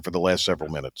about here for the last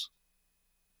several minutes.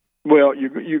 Well,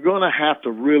 you're going to have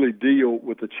to really deal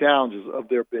with the challenges of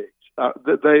their bigs.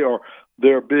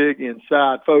 They're big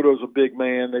inside. Photo's a big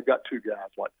man. They've got two guys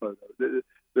like Photo.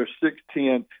 They're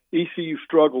 6'10". ECU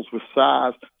struggles with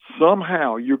size.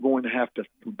 Somehow you're going to have to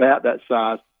combat that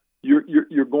size.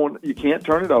 You can't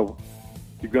turn it over.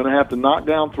 You're going to have to knock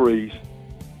down threes,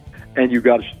 and you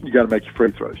got to make your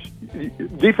free throws.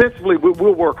 Defensively,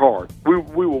 we'll work hard. We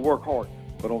will work hard.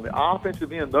 But on the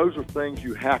offensive end, those are things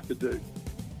you have to do.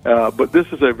 But this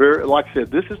is a very, like I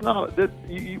said, this is not.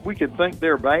 We can think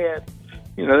they're bad.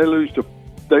 You know, they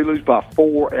lose by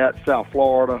 4 at South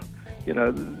Florida. You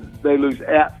know, they lose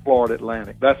at Florida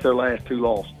Atlantic. That's their last 2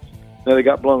 losses. Now they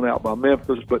got blown out by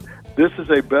Memphis, but this is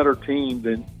a better team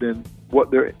than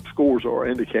what their scores are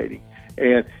indicating.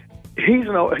 And he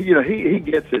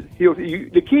gets it.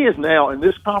 The key is now in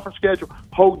this conference schedule,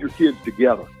 hold your kids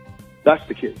together. That's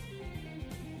the key.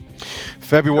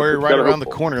 February right around the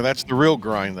corner. That's the real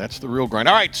grind.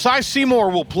 All right, Cy Seymour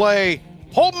will play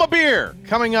Hold My Beer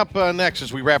coming up next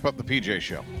as we wrap up the PJ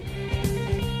Show.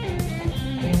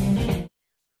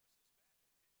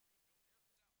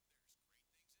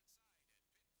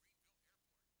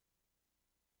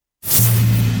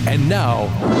 And now,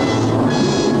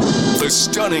 the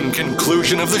stunning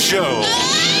conclusion of the show.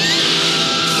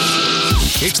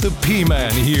 It's the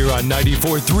P-Man here on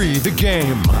 94.3 The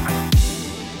Game.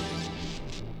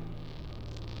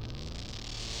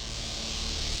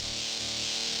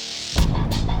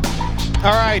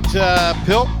 All right,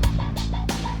 Pilk.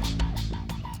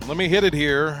 Let me hit it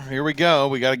here. Here we go.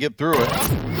 We got to get through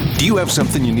it. Do you have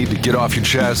something you need to get off your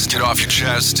chest? Get off your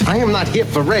chest. I am not here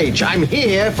for rage. I'm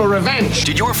here for revenge.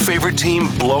 Did your favorite team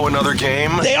blow another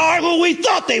game? They are who we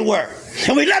thought they were,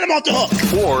 and we let them off the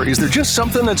hook. Or is there just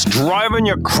something that's driving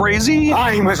you crazy?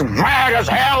 I'm as mad as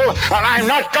hell, and I'm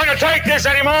not going to take this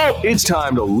anymore. It's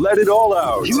time to let it all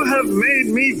out. You have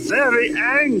made me very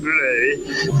angry.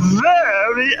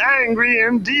 Very angry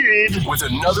indeed. With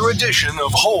another edition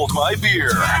of Hold My Beer.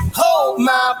 Hold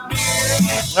my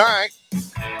beer. All right.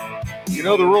 You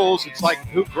know the rules. It's like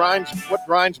what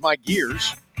grinds my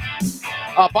gears.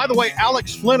 By the way,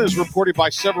 Alex Flynn is reported by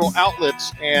several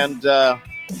outlets, and our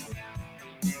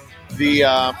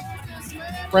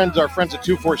friends at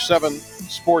 247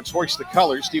 Sports hoist the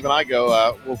colors. Stephen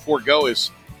Igo will forego his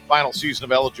final season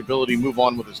of eligibility, move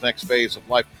on with his next phase of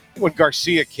life. When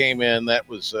Garcia came in, that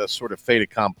was sort of fait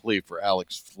accompli for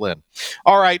Alex Flynn.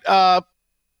 All right,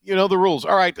 you know the rules.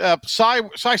 All right,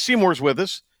 Cy Seymour's with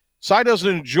us. Cy doesn't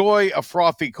enjoy a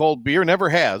frothy cold beer, never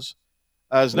has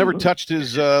never touched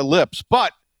his lips.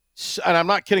 But, and I'm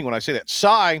not kidding when I say that,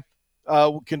 Cy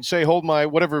can say hold my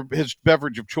whatever his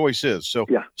beverage of choice is. So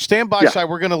stand by, Cy.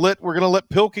 We're gonna let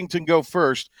Pilkington go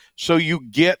first, so you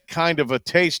get kind of a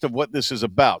taste of what this is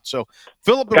about. So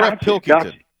Philip the Ref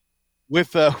Pilkington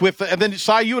with and then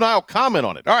Cy, you and I will comment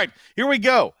on it. All right, here we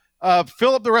go.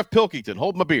 Philip the Ref Pilkington,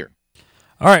 hold my beer.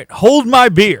 All right, hold my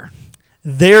beer.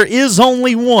 There is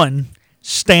only one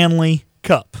Stanley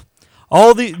Cup.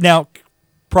 Now,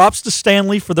 props to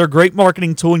Stanley for their great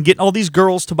marketing tool and getting all these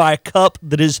girls to buy a cup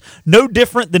that is no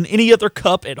different than any other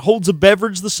cup. It holds a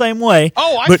beverage the same way.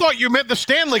 Oh, I thought you meant the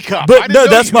Stanley Cup. But no,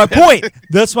 that's my point.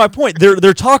 That's my point.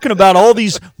 They're talking about all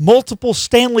these multiple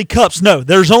Stanley Cups. No,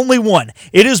 there's only one.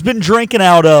 It has been drinking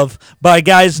out of by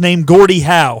guys named Gordie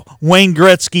Howe, Wayne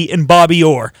Gretzky, and Bobby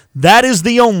Orr. That is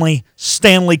the only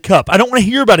Stanley Cup. I don't want to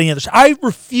hear about any others. I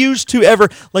refuse to ever,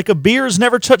 like a beer has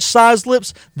never touched Cy's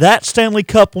lips, that Stanley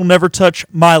Cup will never touch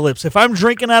my lips. If I'm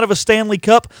drinking out of a Stanley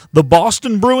Cup, the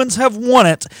Boston Bruins have won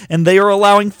it, and they are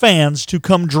allowing fans to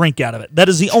come drink out of it. That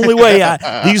is the only way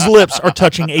these lips are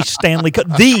touching a Stanley Cup.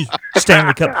 The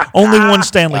Stanley Cup. Only one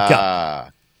Stanley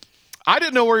Cup. I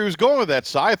didn't know where he was going with that,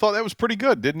 Cy. I thought that was pretty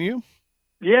good, didn't you?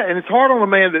 Yeah, and it's hard on a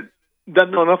man that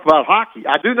doesn't know enough about hockey.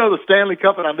 I do know the Stanley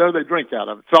Cup, and I know they drink out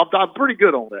of it. So I'm pretty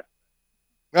good on that.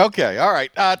 Okay, all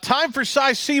right. Time for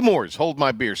Cy Seymour's Hold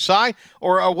My Beer. Cy,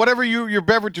 or whatever your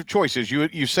beverage of choice is.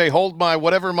 You say hold my,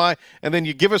 whatever my, and then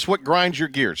you give us what grinds your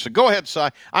gears. So go ahead, Cy.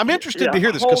 I'm interested to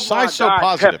hear this because Cy's so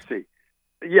positive. Pepsi.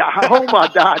 Yeah, I hold my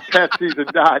Diet Pepsis and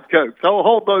Diet Coke. So I'll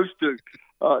hold those two,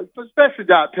 especially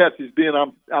Diet Pepsis, being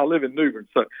I live in New Bern.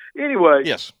 So anyway,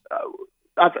 yes.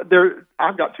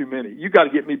 I've got too many. You got to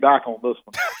get me back on this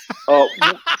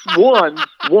one.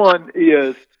 One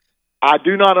is I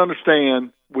do not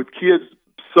understand with kids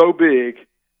so big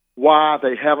why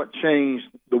they haven't changed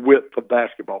the width of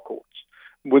basketball courts.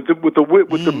 With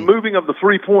the moving of the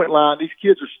 3-point line, these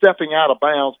kids are stepping out of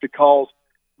bounds because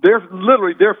their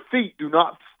feet do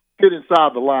not fit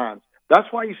inside the lines. That's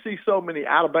why you see so many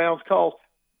out of bounds calls.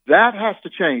 That has to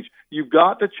change. You've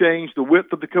got to change the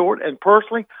width of the court, and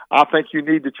personally, I think you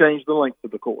need to change the length of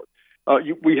the court.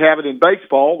 We have it in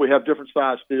baseball. We have different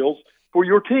size fields for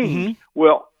your teams.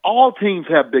 Well, all teams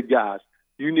have big guys.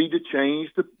 You need to change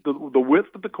the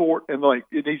width of the court and length.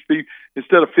 It needs to be,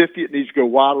 instead of 50, it needs to go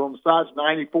wider on the sides.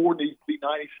 94 needs to be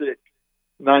 96,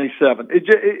 97.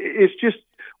 It's just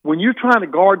when you're trying to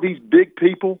guard these big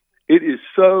people, it is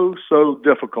so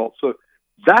difficult. So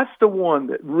that's the one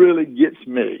that really gets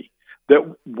me.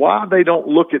 That why they don't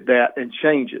look at that and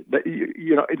change it.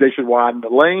 They should widen the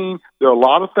lane. There are a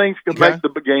lot of things that can make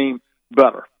the game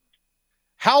better.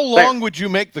 How long would you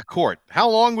make the court? How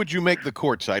long would you make the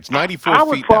court sites? 94 I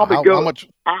would feet. probably How much?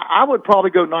 I would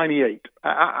probably go 98.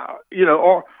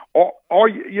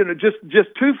 Just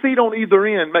 2 feet on either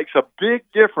end makes a big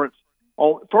difference.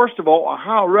 First of all,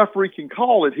 how a referee can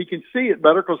call it, he can see it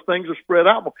better because things are spread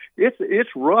out. It's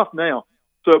rough now.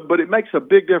 But it makes a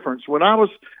big difference. When I was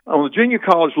on the junior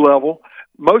college level,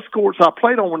 most courts I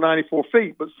played on were 94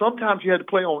 feet, but sometimes you had to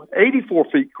play on 84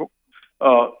 feet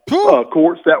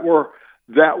courts that were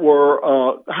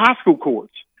high school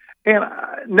courts. And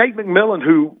Nate McMillan,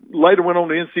 who later went on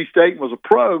to NC State and was a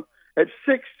pro, at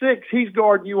 6'6", he's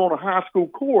guarding you on a high school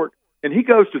court, and he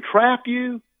goes to trap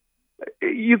you.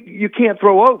 You can't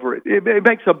throw over it. It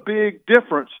makes a big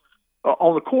difference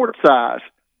on the court size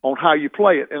on how you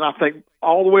play it. And I think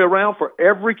all the way around for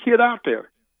every kid out there,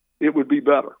 it would be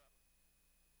better.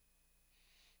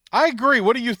 I agree.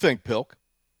 What do you think, Pilk?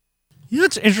 Yeah,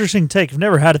 that's an interesting take. I've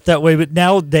never had it that way, but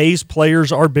nowadays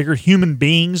players are bigger. Human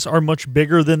beings are much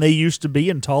bigger than they used to be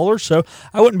and taller, so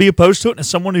I wouldn't be opposed to it. And as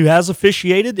someone who has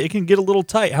officiated, it can get a little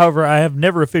tight. However, I have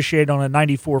never officiated on a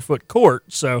 94-foot court,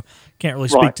 so can't really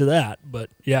speak to that. But,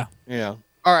 yeah. Yeah.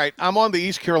 All right. I'm on the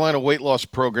East Carolina weight loss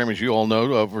program, as you all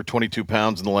know, over 22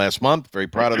 pounds in the last month. Very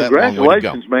proud of that.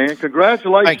 Congratulations, man.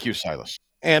 Congratulations. Thank you, Silas.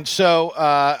 And so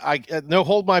no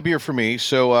hold my beer for me,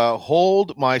 so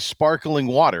hold my sparkling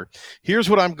water.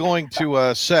 Here's what I'm going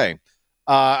to say.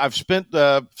 I've spent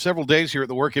several days here at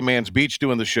the Working Man's Beach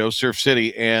doing the show, Surf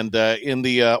City, and in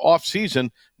the off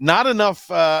season, not enough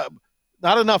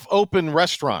open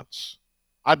restaurants.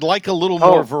 I'd like a little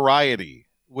more variety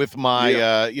with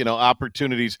my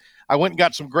opportunities. I went and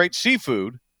got some great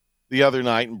seafood the other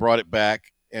night and brought it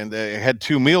back, and had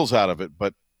 2 meals out of it,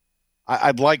 but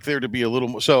I'd like there to be a little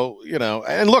more. So,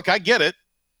 and look, I get it.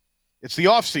 It's the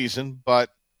off season, but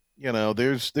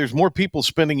there's more people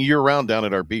spending year round down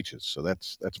at our beaches. So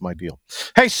that's my deal.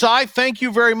 Hey, Cy, thank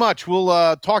you very much.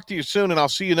 We'll talk to you soon, and I'll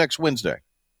see you next Wednesday.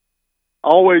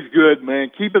 Always good, man.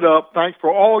 Keep it up. Thanks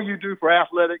for all you do for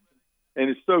athletics, and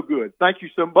it's so good. Thank you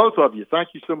both of you. Thank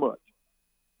you so much.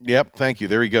 Yep, thank you.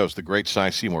 There he goes, the great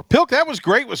Cy Seymour. Pilk, that was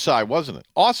great with Cy, wasn't it?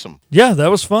 Awesome. Yeah,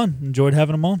 that was fun. Enjoyed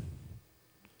having him on.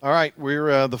 All right,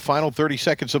 we're the final 30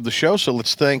 seconds of the show, so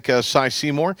let's thank Cy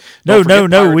Seymour. No.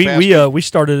 We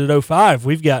started at 05.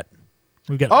 We've got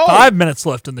 5 minutes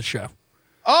left in the show.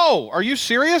 Oh, are you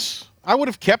serious? I would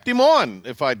have kept him on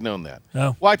if I'd known that.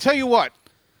 Oh. Well, I tell you what,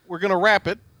 we're going to wrap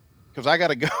it because I got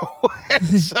to go.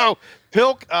 So,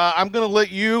 Pilk, I'm going to let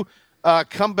you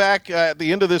come back at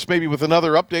the end of this maybe with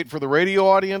another update for the radio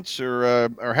audience or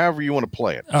however you want to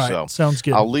play it. All right, sounds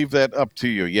good. I'll leave that up to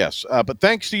you, yes. But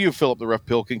thanks to you, Philip the Ref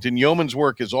Pilkington. Yeoman's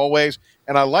work as always.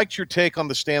 And I liked your take on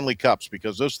the Stanley Cups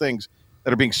because those things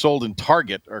that are being sold in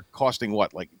Target are costing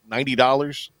what, like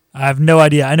 $90? I have no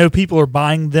idea. I know people are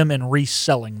buying them and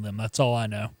reselling them. That's all I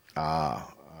know.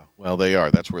 Well, they are.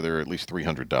 That's where they're at least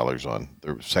 $300 on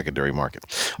the secondary market.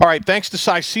 All right, thanks to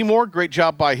Cy Seymour. Great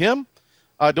job by him.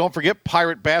 Don't forget,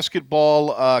 Pirate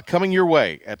basketball coming your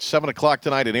way at 7 o'clock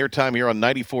tonight in airtime here on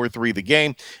 94.3 The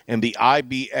Game and the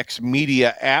IBX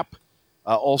Media app.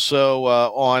 Also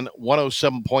on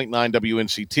 107.9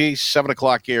 WNCT, 7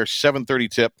 o'clock air, 7:30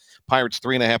 tip. Pirates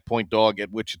 3.5-point dog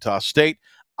at Wichita State.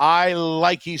 I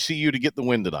like ECU to get the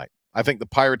win tonight. I think the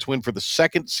Pirates win for the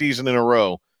second season in a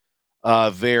row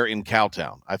there in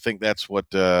Cowtown. I think that's what,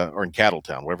 or in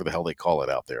Cattletown, whatever the hell they call it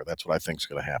out there. That's what I think is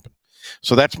going to happen.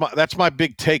 So that's my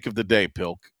big take of the day,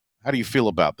 Pilk. How do you feel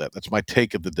about that? That's my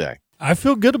take of the day. I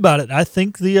feel good about it. I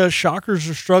think the Shockers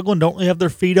are struggling, don't really have their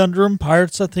feet under them.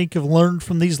 Pirates, I think, have learned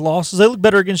from these losses. They look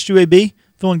better against UAB.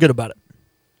 Feeling good about it.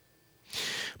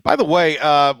 By the way,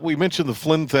 we mentioned the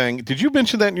Flynn thing. Did you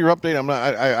mention that in your update?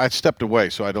 I stepped away,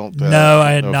 so I don't. No,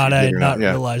 I had not. I had not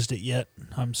realized it yet.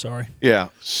 I'm sorry. Yeah,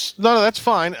 no, that's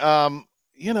fine.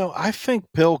 I think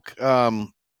Pilk.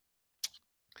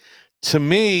 To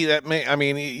me,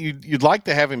 you'd like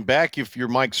to have him back if you're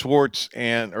Mike Schwartz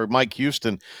or Mike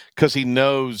Houston, because he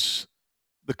knows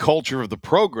the culture of the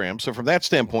program. So from that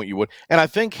standpoint, you would. And I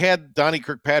think had Donnie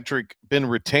Kirkpatrick been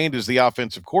retained as the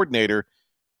offensive coordinator,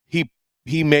 he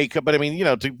may. But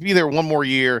to be there one more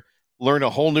year, learn a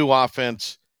whole new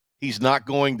offense. He's not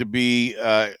going to be,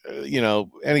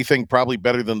 anything probably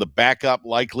better than the backup.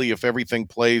 Likely, if everything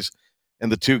plays.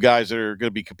 And the 2 guys that are going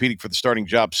to be competing for the starting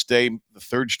job stay the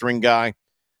third-string guy.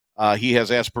 He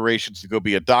has aspirations to go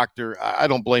be a doctor. I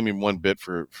don't blame him one bit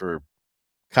for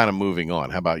kind of moving on.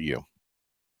 How about you?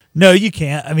 No, you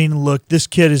can't. I mean, look, this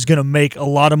kid is going to make a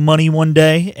lot of money one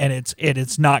day, and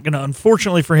it's not going to,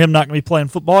 unfortunately for him, not going to be playing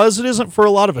football, as it isn't for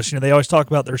a lot of us. They always talk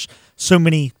about there's so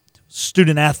many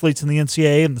student athletes in the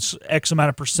NCAA and the X amount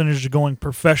of percentage of going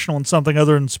professional in something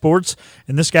other than sports,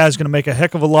 and this guy's going to make a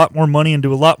heck of a lot more money and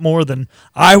do a lot more than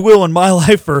I will in my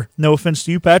life, or no offense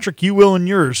to you, Patrick, you will in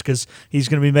yours, because he's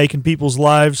going to be making people's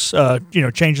lives,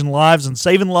 changing lives and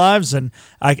saving lives, and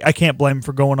I can't blame him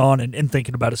for going on and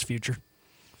thinking about his future.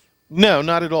 No,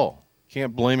 not at all.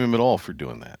 Can't blame him at all for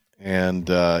doing that. And,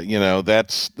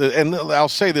 and I'll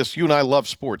say this, you and I love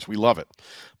sports. We love it.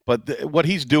 But what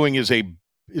he's doing is going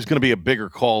to be a bigger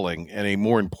calling and a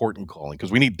more important calling,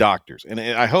 because we need doctors. And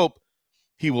I hope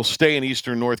he will stay in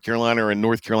Eastern North Carolina, or in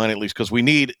North Carolina at least, because we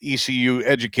need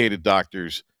ECU-educated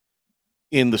doctors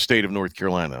in the state of North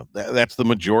Carolina. That's the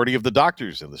majority of the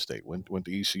doctors in the state went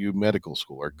to ECU Medical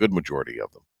School, or a good majority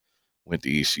of them went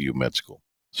to ECU Med School.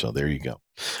 So there you go.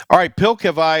 All right, Pilk,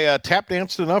 have I tap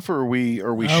danced enough, or are we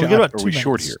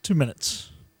short here? 2 minutes.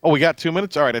 Oh, we got 2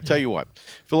 minutes? All right, I tell you what.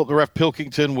 Philip the Ref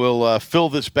Pilkington will fill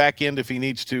this back end if he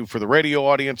needs to for the radio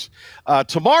audience.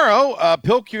 Tomorrow,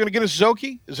 Pilk, you're going to get us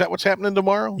Zoki? Is that what's happening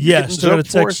tomorrow? Yes, still going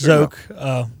to text Zoke.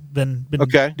 No? Been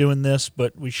okay. doing this,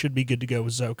 but we should be good to go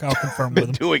with Zoke. I'll confirm with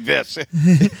him. Doing this.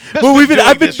 Well,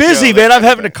 I've been busy, man. I'm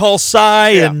having to call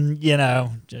Cy, and you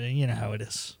know how it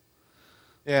is.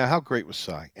 Yeah, how great was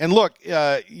Cy? And look,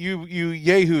 you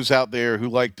yahoos out there who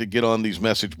like to get on these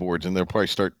message boards, and they'll probably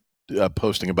start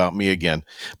posting about me again.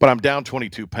 But I'm down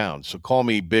 22 pounds, so call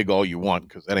me big all you want,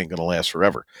 because that ain't going to last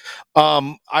forever.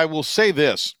 I will say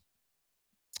this.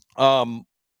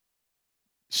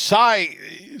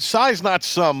 Cy's not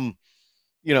some,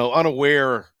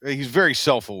 unaware. He's very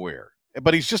self-aware,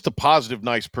 but he's just a positive,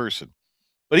 nice person.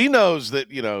 But he knows that,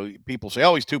 people say,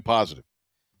 oh, he's too positive.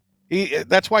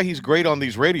 That's why he's great on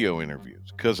these radio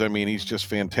interviews, because, he's just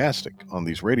fantastic on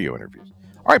these radio interviews.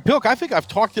 All right, Pilk, I think I've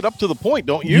talked it up to the point,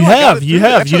 don't you? You have. You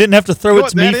didn't have to throw it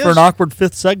to me for an awkward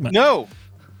fifth segment. No,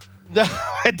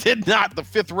 I did not. The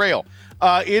fifth rail.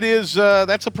 It is.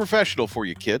 That's a professional for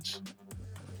you, kids.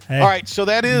 Hey, all right, so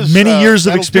that is many years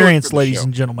of experience, ladies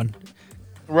and gentlemen.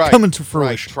 Right, coming to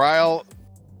fruition. Right.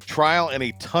 Trial, and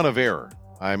a ton of error.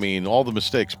 All the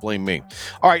mistakes, blame me.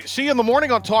 All right, see you in the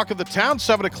morning on Talk of the Town,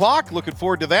 7 o'clock. Looking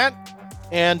forward to that.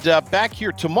 And back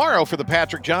here tomorrow for the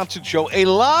Patrick Johnson Show, a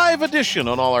live edition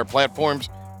on all our platforms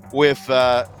with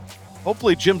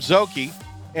hopefully Jim Zoki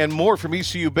and more from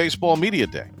ECU Baseball Media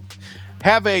Day.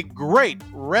 Have a great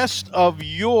rest of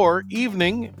your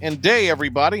evening and day,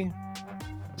 everybody.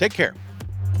 Take care.